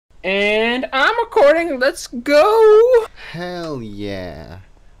And I'm recording. Let's go. Hell yeah.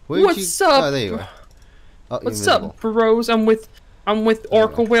 Where'd What's you... up? Oh, there you are. Oh, you're What's invisible. up, bros? I'm with There you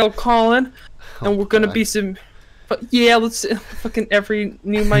Oracle Whale Colin, are. and Oh, we're gonna God. be some. But yeah, let's fucking every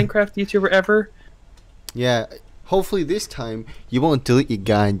new Minecraft YouTuber ever. Yeah, hopefully this time you won't delete your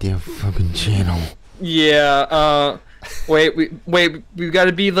goddamn fucking channel. Yeah. We've got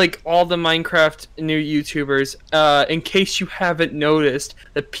to be like all the Minecraft new YouTubers. In case you haven't noticed,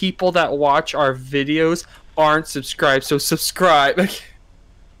 the people that watch our videos aren't subscribed, so subscribe.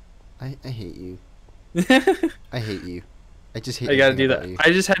 I hate you. I hate you. I just hate I gotta everything do about that. you.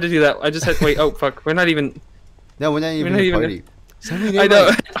 I just had to do that. I just had. Wait. Oh fuck. We're not even. No, we're not even not a even- party. Send me an I know.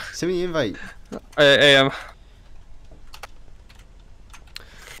 invite. Send me an invite. I am.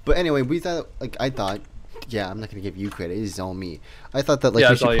 But anyway, we thought, like, I thought, yeah, I'm not gonna give you credit. It's all me. I thought that, like, Yeah,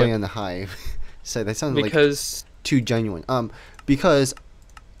 we it's should all play you. on the Hive. So that sounded like Because too genuine. Because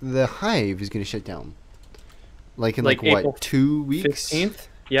the Hive is gonna shut down. Like in Like like, April what, 2 weeks? 15th.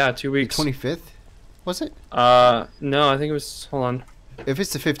 Yeah, 2 weeks. 25th? Was it? No, I think it was. Hold on. If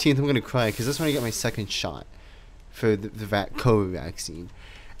it's the 15th, I'm gonna cry because that's when I get my second shot for the COVID vaccine,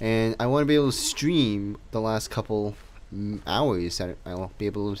 and I want to be able to stream the last couple hours that I'll be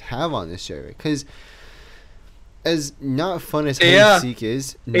able to have on this server. Because as not fun as hide Yeah. and seek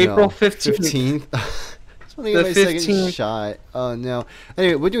is, April no, 15th. 15th. That's when I The get my second 15th. shot. Oh no.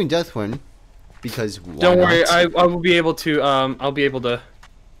 Anyway, we're doing Death One because why Don't worry. not? I will be able to. I'll be able to.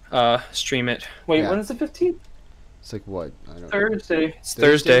 Stream it. Wait, Yeah. when is the 15th? It's like what? I don't know. Thursday. It's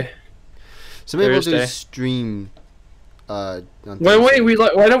Thursday? Thursday. So maybe we'll do Thursday. a stream. On Wait. Thursday.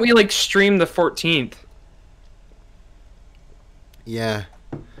 Why don't we like stream the 14th? Yeah.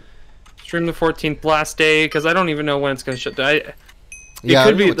 Stream the 14th last day, because I don't even know when it's gonna shut down. It Yeah, I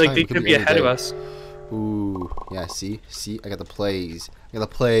could don't know be what like time. they It could be any ahead of day. us. Ooh, yeah. See, I got the plays. I got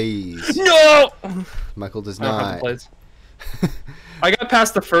the plays. No. Michael does I don't have not. the plays. I got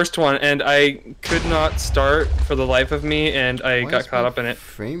past the first one and I could not start for the life of me, and I Why got is caught my up in it.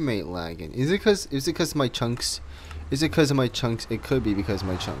 Frame rate lagging. Is it because of my chunks? Is it because of my chunks? It could be because of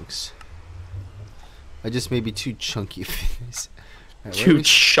my chunks. I just may be too chunky for this. Alright, where are Too we-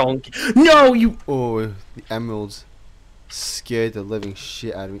 chunky. No, you. Oh, the emeralds scared the living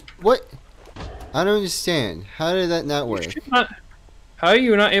shit out of me. What? I don't understand. How did that not work? How are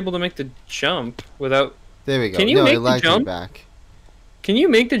you not able to make the jump without? There we go. Can you no, make it the lagged me jump? back. Can you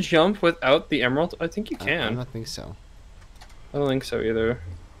make the jump without the emerald? I think you I can. don't think so. I don't think so either.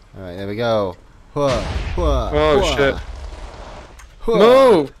 All right, there we go. Hua, hua, Oh, hua, shit. hua.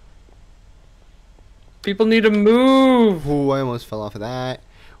 Move! People need to move. Ooh, I almost fell off of that.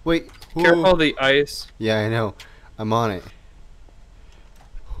 Wait. Ooh. Careful of the ice. Yeah, I know. I'm on it.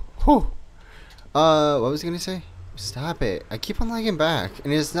 Whew. What was I gonna say? Stop it. I keep on lagging back.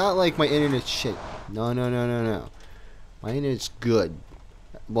 And it's not like my internet's shit. No, no, no, no, no. My internet's good.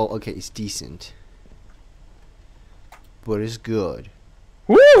 Well, okay, it's decent. But it's good.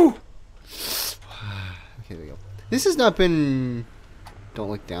 Woo! Okay, there we go. This has not been... Don't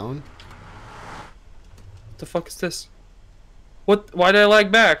look down. What the fuck is this? What? Why did I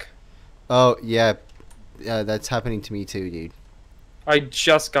lag back? Oh, yeah. That's happening to me too, dude. I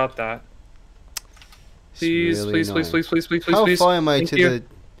just got that. It's Please, really please, annoying. please, please, please, please, How please. far am I Thank to you. the...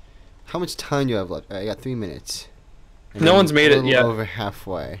 How much time do you have left? Alright, I got 3 minutes. And No I'm one's made a it little yet. over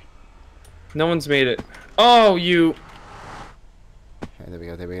halfway. No one's made it. Oh, you. Okay, there we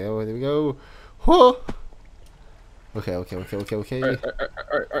go, there we go, there we go. Whoa! Okay, okay, okay, okay, okay.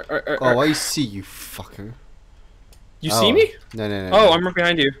 Oh, I see you, fucker. You Oh, see me? No, no, no. Oh, no. I'm right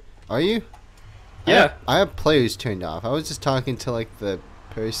behind you. Are you? Yeah. I have players turned off. I was just talking to, like, the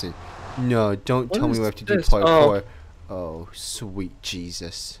person. No, don't What tell me is we have to do this? parkour. Oh, sweet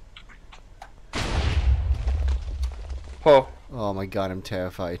Jesus. Oh. Oh my god, I'm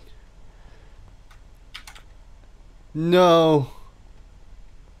terrified. No!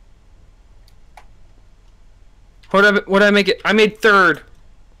 What did I make it? I made third.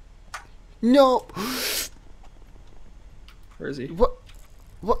 No! Where is he? What?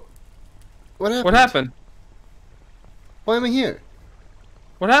 What? What happened? What happened? Why am I here?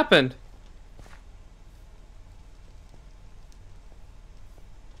 What happened?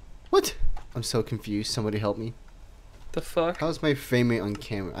 What? I'm so confused. Somebody help me. The fuck? How's my frame rate on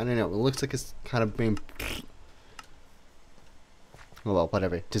camera? I don't know. It looks like it's kind of being... Oh well,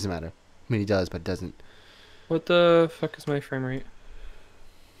 whatever. It doesn't matter. I mean, it does, but it doesn't. What the fuck is my frame rate?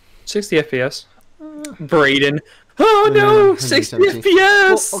 60 FPS. Brayden. Oh no! 60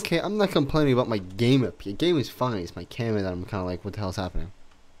 FPS! Well, okay, I'm not complaining about my game up here. Game is fine. It's my camera that I'm kind of like, what the hell's happening?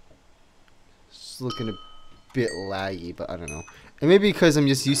 It's looking a bit laggy, but I don't know. And maybe because I'm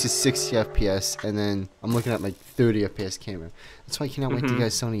just used to 60 FPS, and then I'm looking at my 30 FPS camera. That's why I cannot wait to get a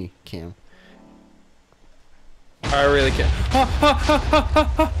Sony cam. I really can't.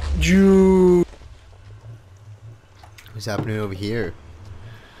 You. What's happening over here?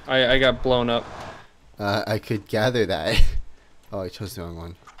 I got blown up. I could gather that. Oh, I chose the wrong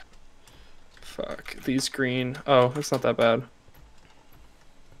one. Fuck. These green. Oh, it's not that bad.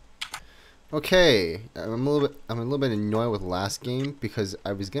 Okay, I'm a little bit annoyed with last game because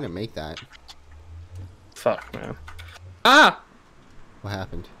I was gonna make that. Fuck, man. Ah! What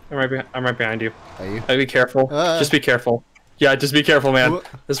happened? I'm right behind you. Are you? Be careful. Just be careful. Yeah, just be careful, man. Whoa.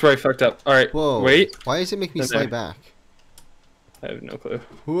 This is where I fucked up. All right. Whoa. Wait. Why does it make me slide back? I have no clue.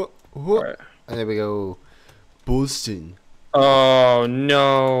 Whoa. All right. And there we go. Boston. Oh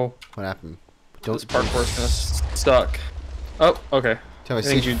no. What happened? This parkour's gonna stuck. Oh, okay. Tell me, I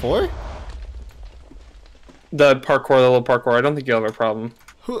think stage 4? The little parkour. I don't think you'll have a problem.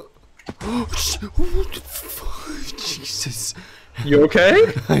 Jesus. You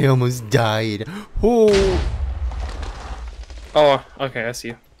okay? I almost died. Oh. Oh, okay. I see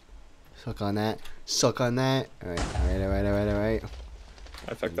you. Suck on that. Suck on that. Alright.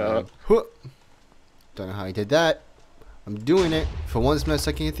 I fucked that up. Don't know how I did that. I'm doing it. For once, I'm not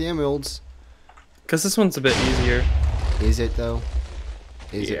sucking at the emeralds. Cause this one's a bit easier. Is it though?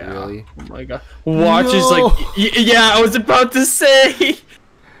 Is it really? Oh my god. Watch is like, yeah, I was about to say.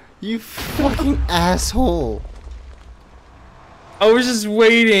 You fucking asshole. I was just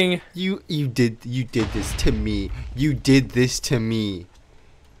waiting. You did this to me. You did this to me.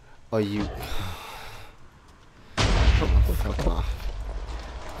 Oh, you. Fuck off.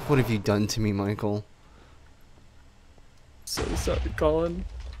 What have you done to me, Michael? So sorry, Colin.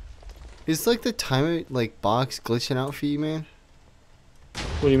 Is like the timer box glitching out for you, man?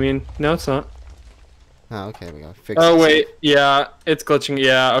 What do you mean? No, it's not. Oh, okay, we gotta fix it. Oh wait, yeah, it's glitching.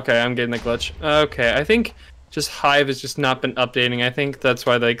 Yeah, okay, I'm getting the glitch. Okay, I think just Hive has just not been updating. I think that's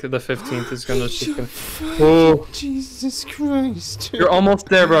why like the 15th is gonna. Oh, Jesus Christ! You're almost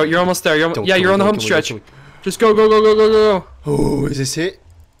there, bro. You're almost there. You're on the home stretch. Just go. Oh, is this it?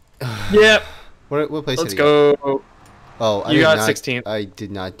 Yep. What place? Let's go. Oh, you got 16th. I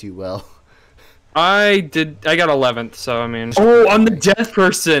did not do well. I got 11th, so I mean. Oh, I'm the death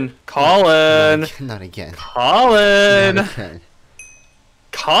person. Colin. Not again. Colin. Not again.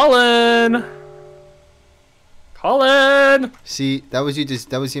 Colin. See, that was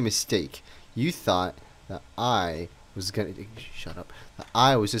your mistake. You thought that I was gonna shut up. That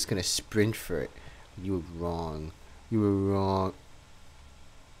I was just gonna sprint for it. You were wrong. You were wrong.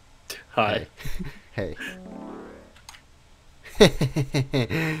 Hi. Hey.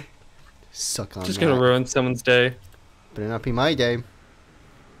 Suck on Just that. gonna ruin someone's day. Better not be my day.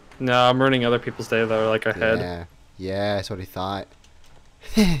 No, I'm ruining other people's day that are like ahead. Yeah, that's what I thought.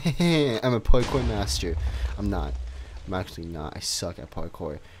 I'm a parkour master. I'm not. I'm actually not. I suck at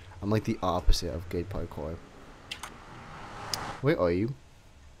parkour. I'm like the opposite of good parkour. Where are you?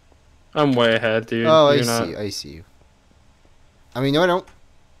 I'm way ahead, dude. Oh, I see you. I mean, no, I don't.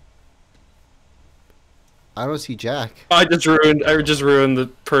 I don't see Jack. I just ruined the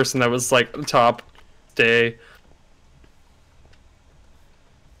person that was like top day.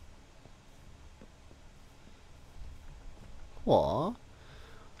 Aw.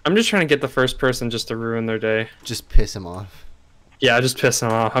 I'm just trying to get the first person just to ruin their day. Just piss him off. Yeah, just piss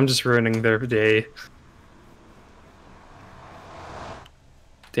them off. I'm just ruining their day.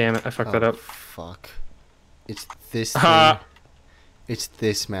 Damn it, I fucked that up. Fuck. It's this thing. It's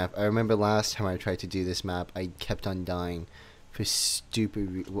this map. I remember last time I tried to do this map, I kept on dying for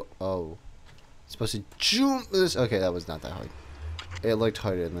stupid oh. Supposed to jump this. Okay, that was not that hard. It looked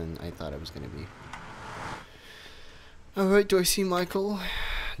harder than I thought it was going to be. Alright, do I see Michael?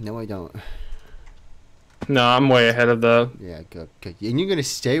 No, I don't. No, I'm way ahead of the... Yeah, good. And you're going to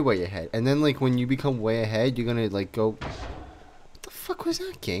stay way ahead. And then, like, when you become way ahead, you're going to, like, go... What the fuck was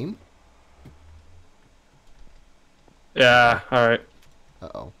that game? Yeah, alright.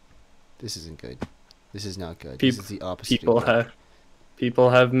 Uh-oh. This isn't good. This is not good. This is the opposite. People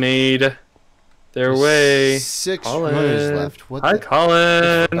have made their way. 6 Colin. runners left. What Hi, the...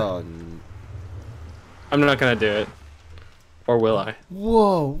 Colin. Oh, I'm not gonna do it. Or will I?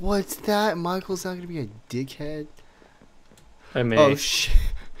 whoa, what's that? Michael's not gonna be a dickhead? I may. Oh, shit.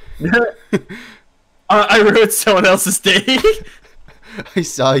 I ruined someone else's day. I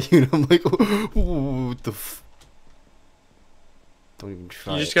saw you and I'm like, what the f... Don't even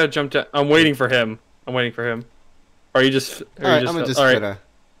try. You just gotta jump down. I'm waiting for him. Or are you just... Alright, I'm just gonna...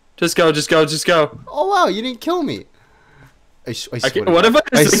 Just go. Oh, wow, you didn't kill me. I swear to what God. if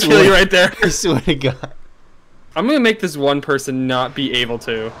I just kill you right there? I swear to God. I'm gonna make this one person not be able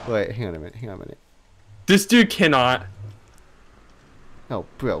to. Wait, hang on a minute. Hang on a minute. This dude cannot. Oh,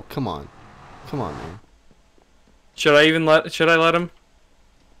 bro, come on. Come on, man. Should I let him?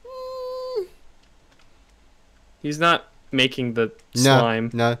 He's not making the slime.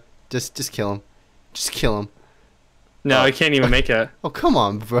 No, just kill him. Just kill him. No, I can't even make it. Oh, come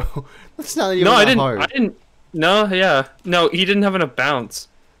on, bro. That's not even No, that hard. I didn't. No, yeah. No, he didn't have enough bounce.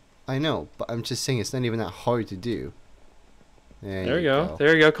 I know, but I'm just saying it's not even that hard to do. There you go.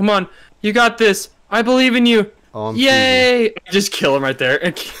 There you go. Come on. You got this. I believe in you. Oh, I'm Yay! Just kill him right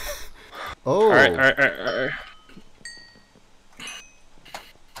there. Oh. Alright.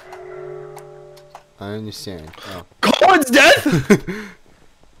 I understand. Oh. Colin's death!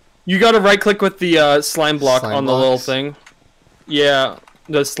 You gotta right click with the slime block Slime on the little thing. Yeah,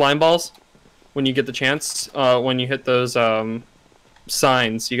 the slime balls. When you get the chance, when you hit those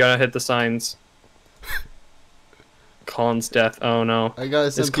signs, you gotta hit the signs. Colin's death. Oh no. I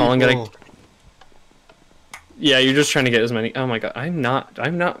got some Is Colin people. gonna? Yeah, you're just trying to get as many. Oh my god, I'm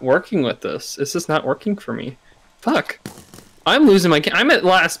not working with this. It's just not working for me. Fuck. I'm losing my. I'm at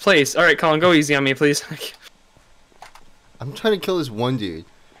last place. All right, Colin, go easy on me, please. I'm trying to kill this one dude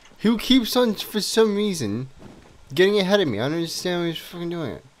who keeps on, for some reason, getting ahead of me. I don't understand why he's fucking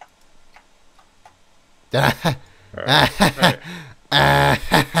doing it. Alright.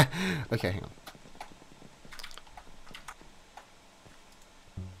 Okay, hang on.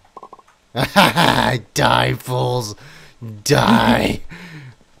 Die, fools! Die!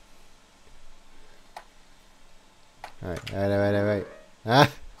 Alright.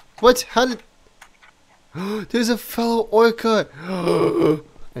 What? How did... There's a fellow orca!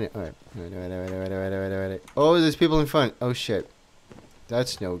 Alright. Oh, there's people in front. Oh, shit.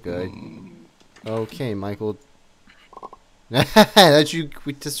 That's no good. Okay, Michael.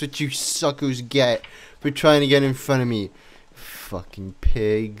 That's what you suckers get for trying to get in front of me. Fucking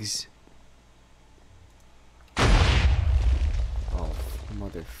pigs. Oh,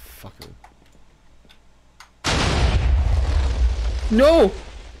 motherfucker. No!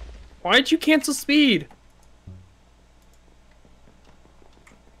 Why'd you cancel speed?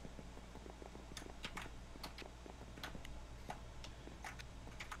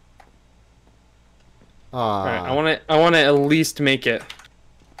 Alright, I wanna at least make it.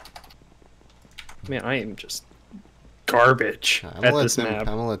 Man, I am just garbage at this map. I'm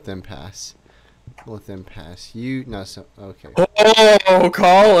gonna let them pass. Let them pass. You no so okay. Oh,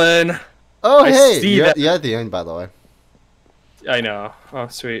 Colin! Oh I hey, see you're that. at the end, by the way. I know. Oh,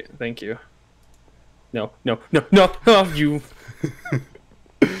 sweet. Thank you. No, you.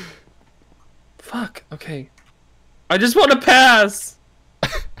 Fuck. Okay. I just want to pass.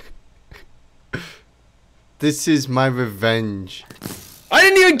 This is my revenge. I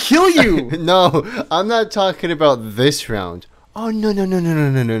didn't even kill you. No, I'm not talking about this round. Oh no.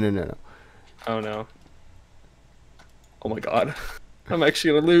 Oh no. Oh my god. I'm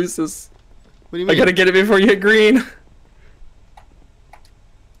actually gonna lose this. What do you mean? I gotta get it before you hit green.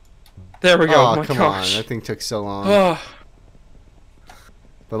 There we go. Oh, my come gosh. on. That thing took so long. Oh.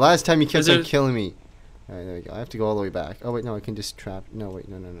 But last time you kept Is on there- killing me. Alright, there we go. I have to go all the way back. Oh wait, no, I can just trap. No, wait,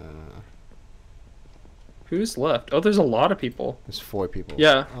 no. Who's left? Oh, there's a lot of people. There's 4 people.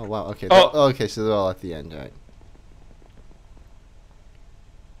 Yeah. Oh wow. Okay. Oh. Okay, so they're all at the end. Alright.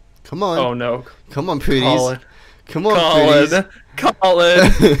 Come on. Oh no. Come on, pretties. Colin. Come on, pretties.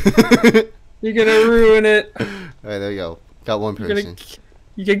 Colin. You're gonna ruin it. Alright, there we go. Got one person.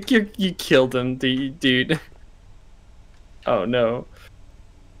 You killed him, dude. Oh no.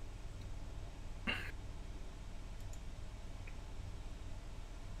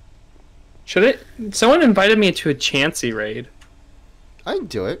 Should it? Someone invited me to a Chansey raid. I'd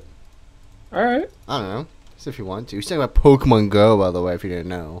do it. Alright. I don't know. Just if you want to. He's talking about Pokemon Go, by the way, if you didn't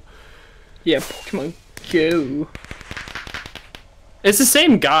know. Yeah, Pokemon Go. It's the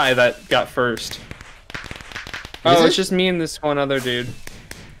same guy that got first. Oh, it's just me and this one other dude.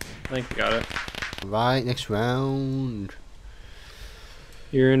 I think we got it. Right, next round.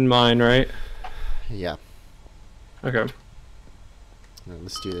 You're in mine, right? Yeah. Okay. Alright,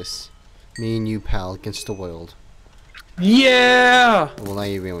 let's do this. Me and you, pal, against the world. Yeah! Well, now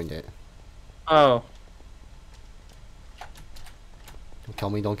you ruined it. Oh.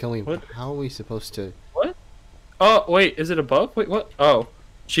 Don't kill me. What? How are we supposed to... What? Oh, wait, is it above? Wait, what? Oh.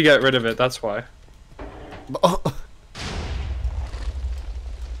 She got rid of it, that's why. Oh.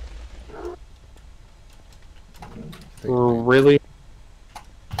 Really?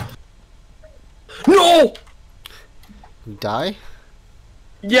 No! You die?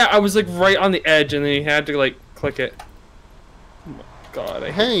 Yeah, I was like right on the edge and then you had to like click it. Oh my god, I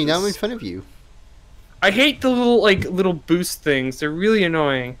hate Hey, now I'm in this. front of you. I hate the little boost things. They're really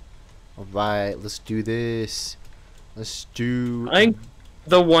annoying. Alright, let's do this. Let's do... I think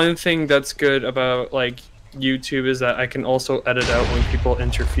the one thing that's good about like YouTube is that I can also edit out when people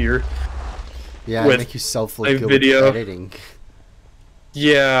interfere. Yeah, with make yourself look a good video. with editing.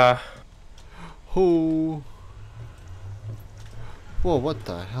 Yeah. Oh. Whoa, what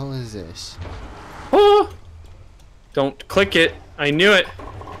the hell is this? Oh! Don't click it. I knew it.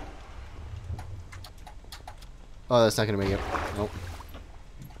 Oh, that's not gonna make it. Nope.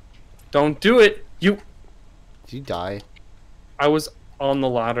 Don't do it. You. Did you die? I was on the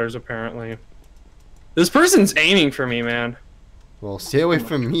ladders apparently. This person's aiming for me, man. Well, stay away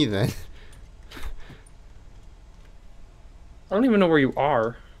from me then. I don't even know where you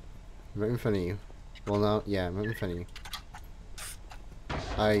are. Right in front of you. Well, no, yeah, right in front of you.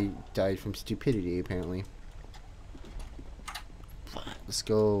 I died from stupidity, apparently. Let's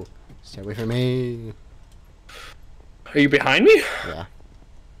go. Stay away from me. Are you behind me? Yeah.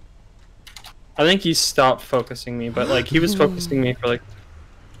 I think he stopped focusing me, but like he was focusing me for like,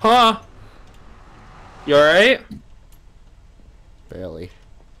 huh? You alright? Barely.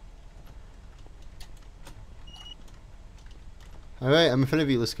 Alright, I'm in front of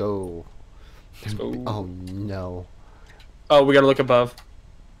you. Let's go. Let's go. Oh, no. Oh, we gotta look above.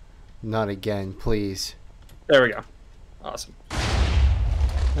 Not again, please. There we go. Awesome.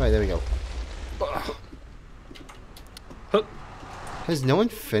 Alright, there we go. Huh. Has no one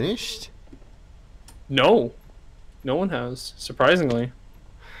finished? No. No one has, surprisingly.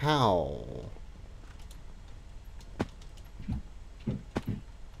 How?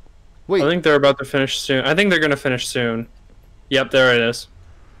 Wait. I think they're about to finish soon. I think they're gonna finish soon. Yep, there it is.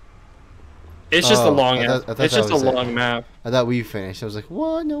 It's just a Oh, long I thought it's that just a was it. long map. I thought we finished. I was like,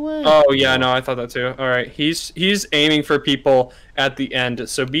 what? No way. Oh yeah, no, I thought that too. Alright. He's aiming for people at the end,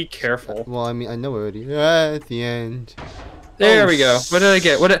 so be careful. Well, I mean, I know already. At the end. There Oh, we go. What did I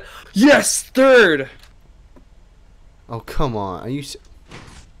get? Yes! Third! Oh, come on. Are you...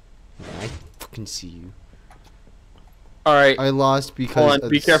 Yeah, I fucking see you. Alright. I lost because... Hold on,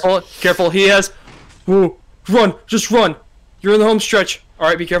 be careful. Careful, he has... Whoa. Run! Just run! You're in the home stretch.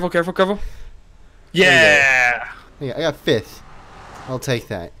 Alright, be careful, careful, careful. Yeah! Yeah, I got fifth. I'll take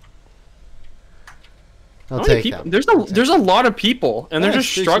that. I'll How many take people? that. There's a lot of people, and they're Yeah,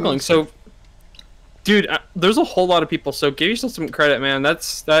 just there's struggling. some- So, dude, there's a whole lot of people. So give yourself some credit, man.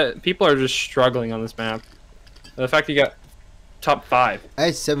 That people are just struggling on this map. The fact you got top 5, I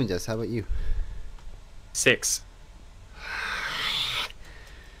had 7 deaths. How about you? 6.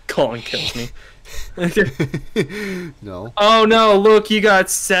 Colin kills me. No. Oh no! Look, you got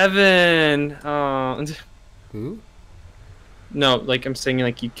 7. Who? No, like I'm saying,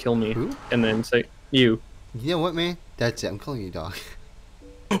 like you kill me, Who? and then say you. You know what, man? That's it. I'm calling you dog.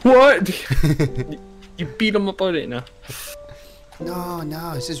 What? You beat him up on it now.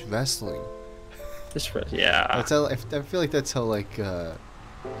 No, it's just wrestling. Yeah. That's how, I feel like that's how, like,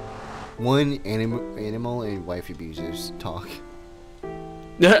 one animal and wife abusers talk.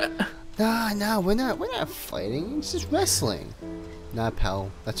 Nah, we're not fighting. It's just wrestling. Nah,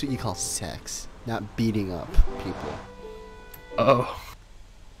 pal. That's what you call sex, not beating up people. Oh.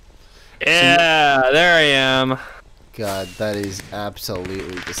 Yeah, there I am. God, that is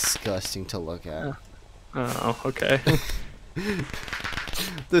absolutely disgusting to look at. Oh, okay.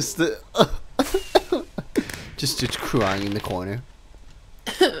 just crying in the corner.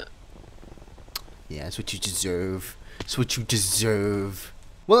 Yeah, that's what you deserve. That's what you deserve.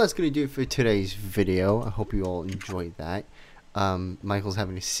 Well, that's gonna do it for today's video. I hope you all enjoyed that. Michael's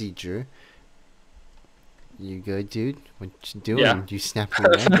having a seizure. You good, dude? What you doing? Yeah. You snap your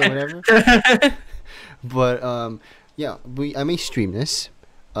neck or whatever? But yeah, I may stream this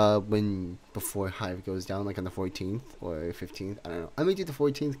before Hive goes down, like on the 14th or 15th. I don't know. I may do the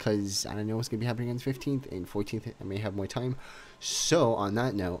 14th because I don't know what's gonna be happening on the 15th, and 14th I may have more time. So on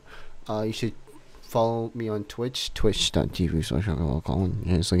that note, you should follow me on Twitch, twitch.tv/Colin.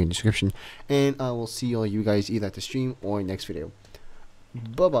 It's like in the description, and we'll see all you guys either at the stream or next video.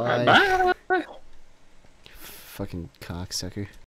 Bye bye. Bye. Fucking cocksucker.